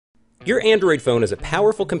Your Android phone is a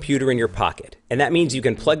powerful computer in your pocket, and that means you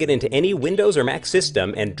can plug it into any Windows or Mac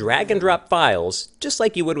system and drag and drop files just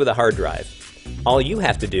like you would with a hard drive. All you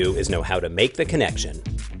have to do is know how to make the connection.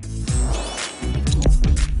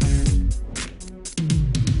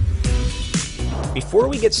 Before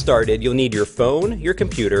we get started, you'll need your phone, your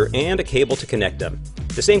computer, and a cable to connect them.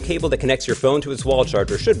 The same cable that connects your phone to its wall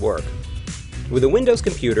charger should work. With a Windows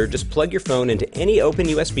computer, just plug your phone into any open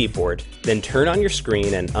USB port, then turn on your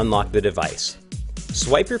screen and unlock the device.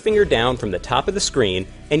 Swipe your finger down from the top of the screen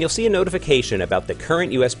and you'll see a notification about the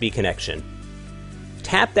current USB connection.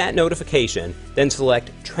 Tap that notification, then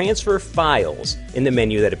select Transfer Files in the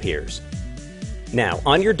menu that appears. Now,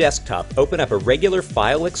 on your desktop, open up a regular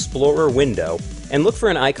File Explorer window and look for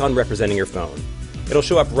an icon representing your phone. It'll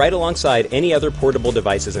show up right alongside any other portable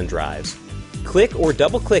devices and drives. Click or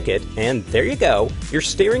double-click it, and there you go. You're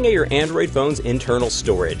staring at your Android phone's internal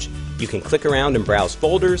storage. You can click around and browse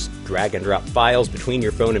folders, drag and drop files between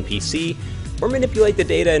your phone and PC, or manipulate the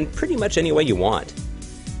data in pretty much any way you want.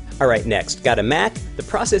 Alright, next, got a Mac? The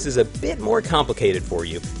process is a bit more complicated for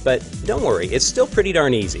you, but don't worry, it's still pretty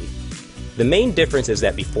darn easy. The main difference is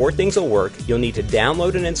that before things will work, you'll need to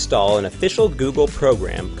download and install an official Google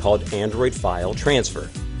program called Android File Transfer.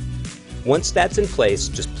 Once that's in place,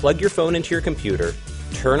 just plug your phone into your computer,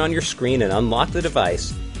 turn on your screen and unlock the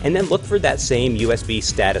device, and then look for that same USB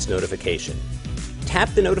status notification. Tap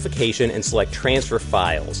the notification and select Transfer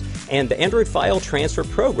Files, and the Android File Transfer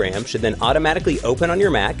program should then automatically open on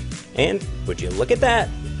your Mac, and would you look at that?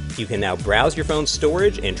 You can now browse your phone's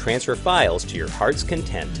storage and transfer files to your heart's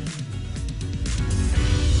content.